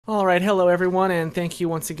All right. Hello, everyone, and thank you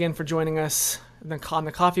once again for joining us on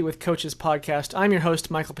the Coffee with Coaches podcast. I'm your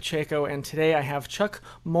host, Michael Pacheco, and today I have Chuck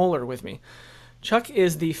Mollor with me. Chuck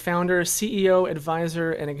is the founder, CEO,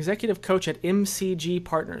 advisor, and executive coach at MCG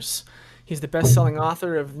Partners. He's the best-selling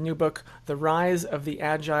author of the new book, The Rise of the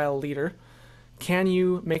Agile Leader. Can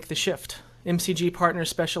you make the shift? MCG Partners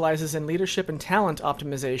specializes in leadership and talent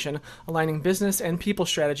optimization, aligning business and people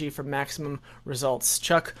strategy for maximum results.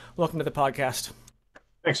 Chuck, welcome to the podcast.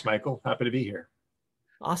 Thanks, Michael. Happy to be here.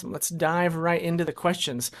 Awesome. Let's dive right into the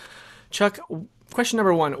questions. Chuck, question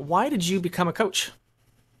number one, why did you become a coach?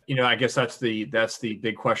 I guess that's the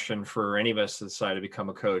big question for any of us that decide to become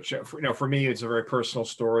a coach. For me, it's a very personal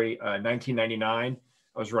story. 1999,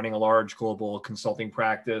 I was running a large global consulting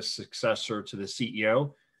practice, successor to the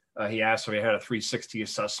CEO. He asked if I had a 360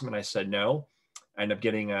 assessment. I said no. I ended up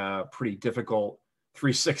getting a pretty difficult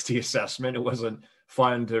 360 assessment. It wasn't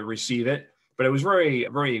fun to receive it, but it was very,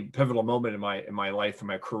 very pivotal moment in my life and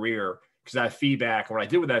my career, because that feedback, what I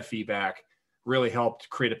did with that feedback, really helped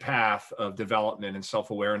create a path of development and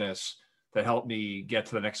self-awareness that helped me get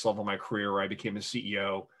to the next level of my career, where I became a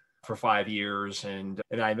CEO for 5 years. And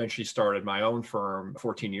I eventually started my own firm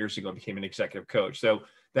 14 years ago and became an executive coach. So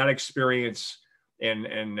that experience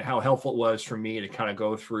and how helpful it was for me to kind of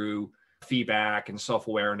go through feedback and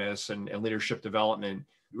self-awareness and leadership development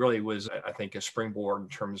really was, I think, a springboard in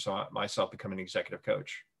terms of myself becoming an executive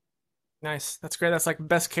coach. Nice. That's great. That's like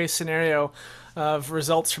best case scenario of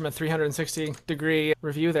results from a 360-degree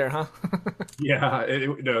review there, huh? Yeah,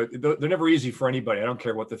 they're never easy for anybody. I don't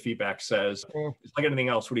care what the feedback says. Mm. It's like anything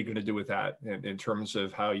else. What are you going to do with that in terms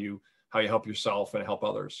of how you help yourself and help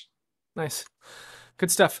others? Nice. Good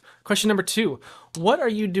stuff. Question number two, what are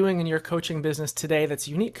you doing in your coaching business today that's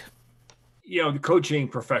unique? The coaching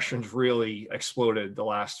profession's really exploded the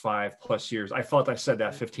last 5+ years. I felt I said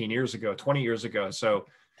that 15 years ago, 20 years ago. So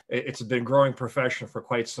it's been a growing profession for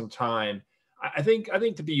quite some time. I think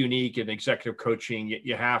to be unique in executive coaching,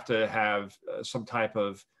 you have to have some type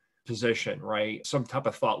of position, right? Some type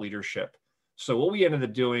of thought leadership. So what we ended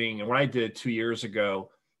up doing, and what I did 2 years ago,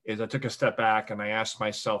 is I took a step back and I asked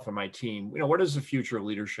myself and my team, what is the future of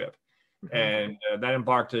leadership? Mhm. And that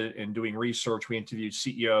embarked in doing research. We interviewed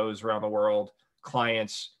CEOs around the world,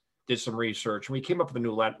 clients, did some research, and we came up with a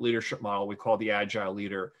new leadership model we call the Agile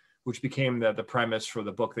Leader, which became the premise for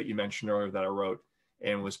the book that you mentioned earlier that I wrote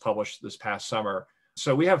and was published this past summer.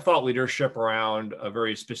 So we have thought leadership around a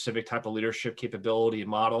very specific type of leadership capability and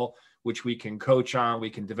model, which we can coach on.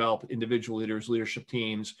 We can develop individual leaders, leadership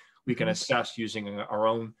teams. We can Mhm. assess using our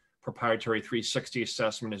own proprietary 360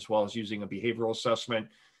 assessment, as well as using a behavioral assessment.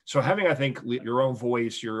 So having, I think, your own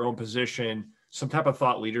voice, your own position, some type of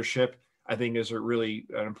thought leadership, I think is a really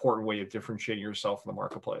an important way of differentiating yourself in the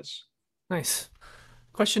marketplace. Nice.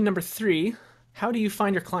 Question number three, how do you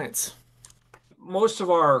find your clients? Most of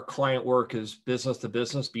our client work is business to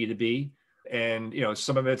business, B2B. And,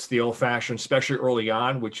 some of it's the old fashioned, especially early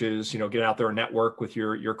on, which is, get out there and network with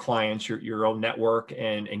your clients, your own network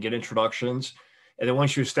and get introductions. And then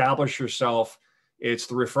once you establish yourself, it's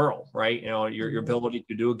the referral, right? Your Mhm. ability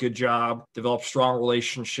to do a good job, develop strong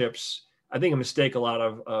relationships. I think a mistake a lot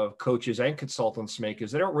of coaches and consultants make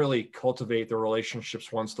is they don't really cultivate their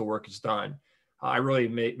relationships once the work is done. I really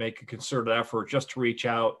make a concerted effort just to reach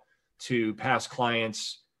out to past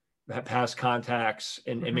clients, past contacts,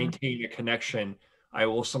 and Mhm. maintain a connection. I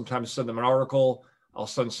will sometimes send them an article. I'll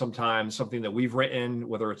send sometimes something that we've written,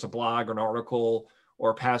 whether it's a blog or an article,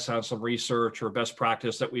 or pass on some research or best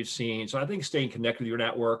practice that we've seen. So I think staying connected with your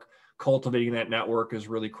network, cultivating that network is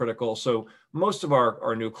really critical. So most of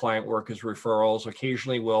our new client work is referrals.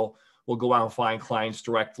 Occasionally we'll go out and find clients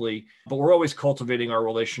directly, but we're always cultivating our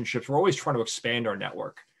relationships. We're always trying to expand our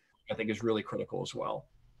network. I think is really critical as well.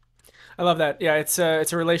 I love that. Yeah, it's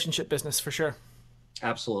a relationship business for sure.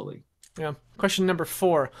 Absolutely. Yeah. Question number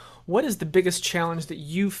four, what is the biggest challenge that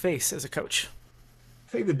you face as a coach?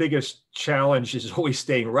 I think the biggest challenge is always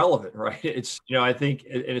staying relevant, right? I think,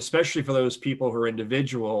 and especially for those people who are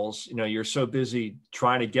individuals, you're so busy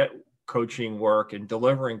trying to get coaching work and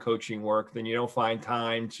delivering coaching work, then you don't find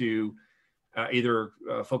time to either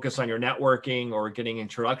focus on your networking or getting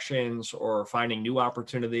introductions or finding new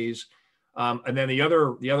opportunities. And then the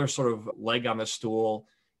other sort of leg on the stool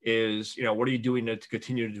is, what are you doing to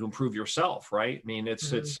continue to improve yourself, right? I mean,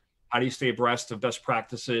 Mhm. it's how do you stay abreast of best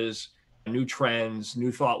practices, new trends,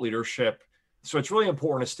 new thought leadership. So it's really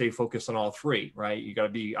important to stay focused on all three, right? You got to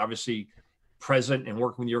be obviously present and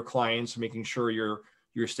working with your clients, making sure you're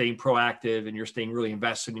staying proactive and you're staying really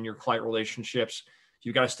invested in your client relationships.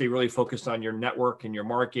 You got to stay really focused on your network and your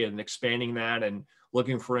market and expanding that and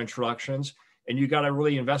looking for introductions. and you got to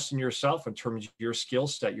really invest in yourself in terms of your skill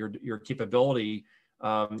set, your capability,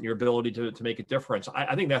 your ability to make a difference.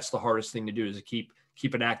 I think that's the hardest thing to do, is to keep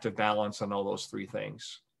an active balance on all those three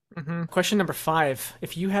things. Question number 5.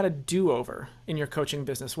 If you had a do-over in your coaching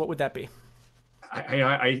business, what would that be?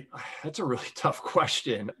 That's a really tough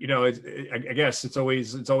question. I guess it's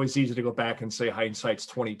always easy to go back and say hindsight's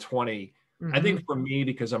 2020. I think for me,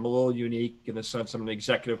 because I'm a little unique in the sense I'm an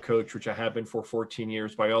executive coach, which I have been for 14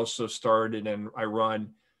 years, but I also started and I run,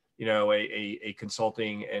 a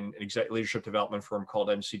consulting and leadership development firm called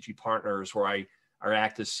MCG Partners, where I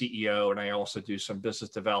act as CEO, and I also do some business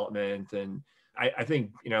development. And I think,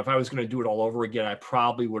 if I was going to do it all over again, I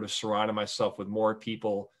probably would have surrounded myself with more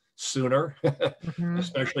people sooner,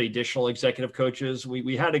 especially additional executive coaches.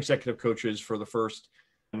 We had executive coaches for the first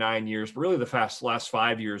 9 years, but really the last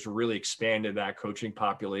 5 years really expanded that coaching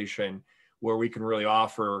population, where we can really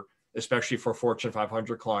offer, especially for Fortune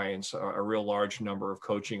 500 clients, a real large number of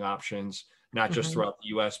coaching options, not just throughout the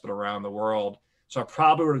US, but around the world. So I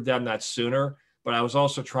probably would have done that sooner, but I was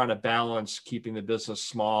also trying to balance keeping the business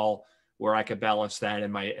small, where I could balance that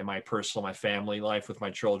in my personal, my family life with my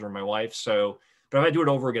children, my wife. So, but if I do it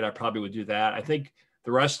over again, I probably would do that. I think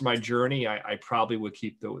the rest of my journey, I probably would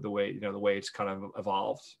keep the way, the way it's kind of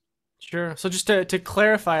evolved. Sure. So just to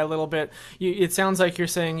clarify a little bit, it sounds like you're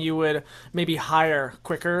saying you would maybe hire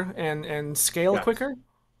quicker and scale quicker?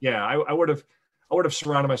 Yeah, I would have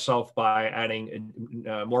surrounded myself by adding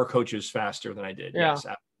more coaches faster than I did. Yeah. Yes,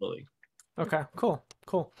 absolutely. Okay, cool.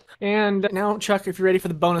 And now, Chuck, if you're ready for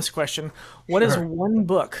the bonus question, what is Sure. one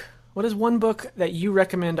book? What is one book that you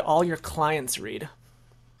recommend all your clients read?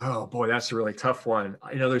 Oh boy, that's a really tough one.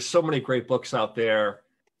 There's so many great books out there.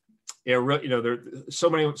 Yeah, there so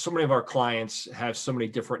many of our clients have so many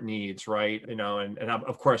different needs, right?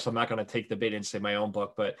 Of course, I'm not going to take the bait and say my own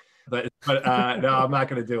book, but no, I'm not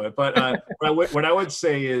going to do it. But what I would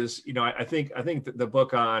say is, I think the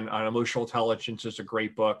book on emotional intelligence is a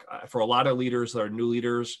great book for a lot of leaders that are new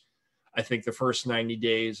leaders. I think the first 90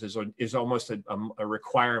 days is almost a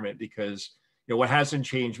requirement, because what hasn't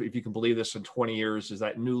changed, if you can believe this, in 20 years, is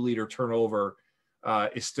that new leader turnover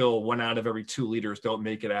is still 1 out of every 2 leaders don't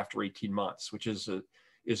make it after 18 months, which is a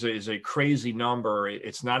crazy number.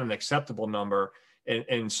 It's not an acceptable number.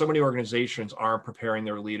 And so many organizations aren't preparing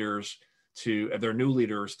their new leaders to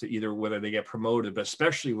either whether they get promoted, but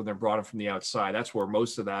especially when they're brought in from the outside. That's where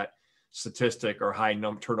most of that statistic or high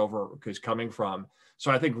turnover is coming from.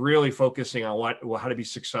 So I think really focusing on how to be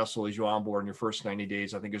successful as you onboard in your first 90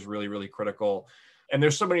 days, I think is really, really critical. And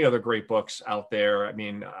there's so many other great books out there. I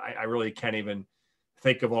mean, I really can't even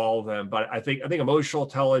think of all of them, but I think emotional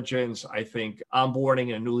intelligence, I think onboarding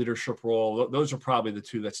in a new leadership role, those are probably the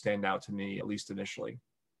 2 that stand out to me, at least initially.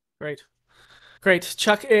 Great.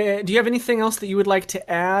 Chuck, do you have anything else that you would like to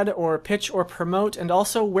add or pitch or promote? And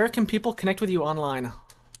also, where can people connect with you online?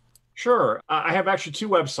 Sure. I have actually 2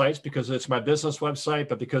 websites, because it's my business website,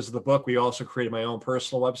 but because of the book, we also created my own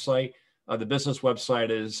personal website. The business website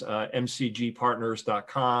is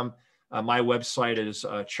mcgpartners.com. My website is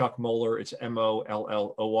Chuck Mollor. It's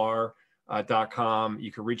MOLLOR.com.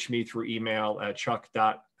 You can reach me through email at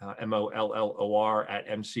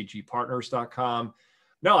chuck.mollor@mcgpartners.com.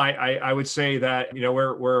 No, I would say that,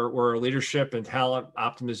 we're a leadership and talent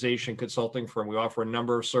optimization consulting firm. We offer a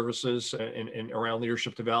number of services in around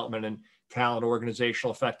leadership development and talent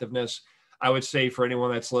organizational effectiveness. I would say for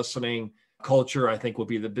anyone that's listening, culture, I think, will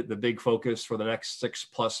be the big focus for the next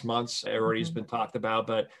 6+ months. It already has been talked about,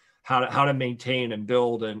 but how to maintain and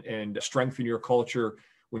build and strengthen your culture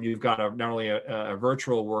when you've got not only a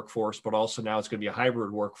virtual workforce, but also now it's going to be a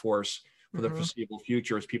hybrid workforce for the foreseeable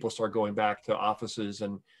future as people start going back to offices,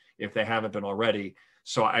 and if they haven't been already.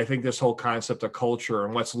 So I think this whole concept of culture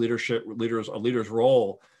and what's a leader's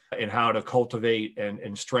role in how to cultivate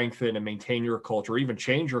and strengthen and maintain your culture, or even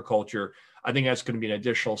change your culture, I think that's going to be an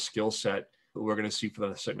additional skill set that we're going to see for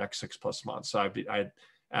the next 6+ months. So I'd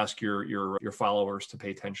ask your followers to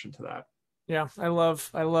pay attention to that. Yeah, I love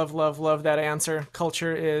that answer.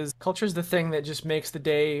 Culture is the thing that just makes the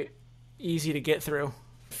day easy to get through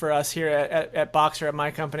for us here at Boxer, at my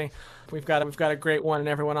company. We've got a great one, and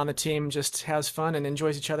everyone on the team just has fun and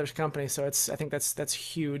enjoys each other's company. So I think that's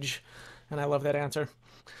huge, and I love that answer.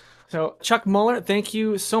 So Chuck Mollor, thank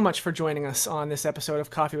you so much for joining us on this episode of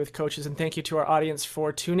Coffee with Coaches, and thank you to our audience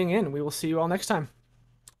for tuning in. We will see you all next time.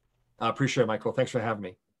 I appreciate it, Michael. Thanks for having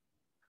me.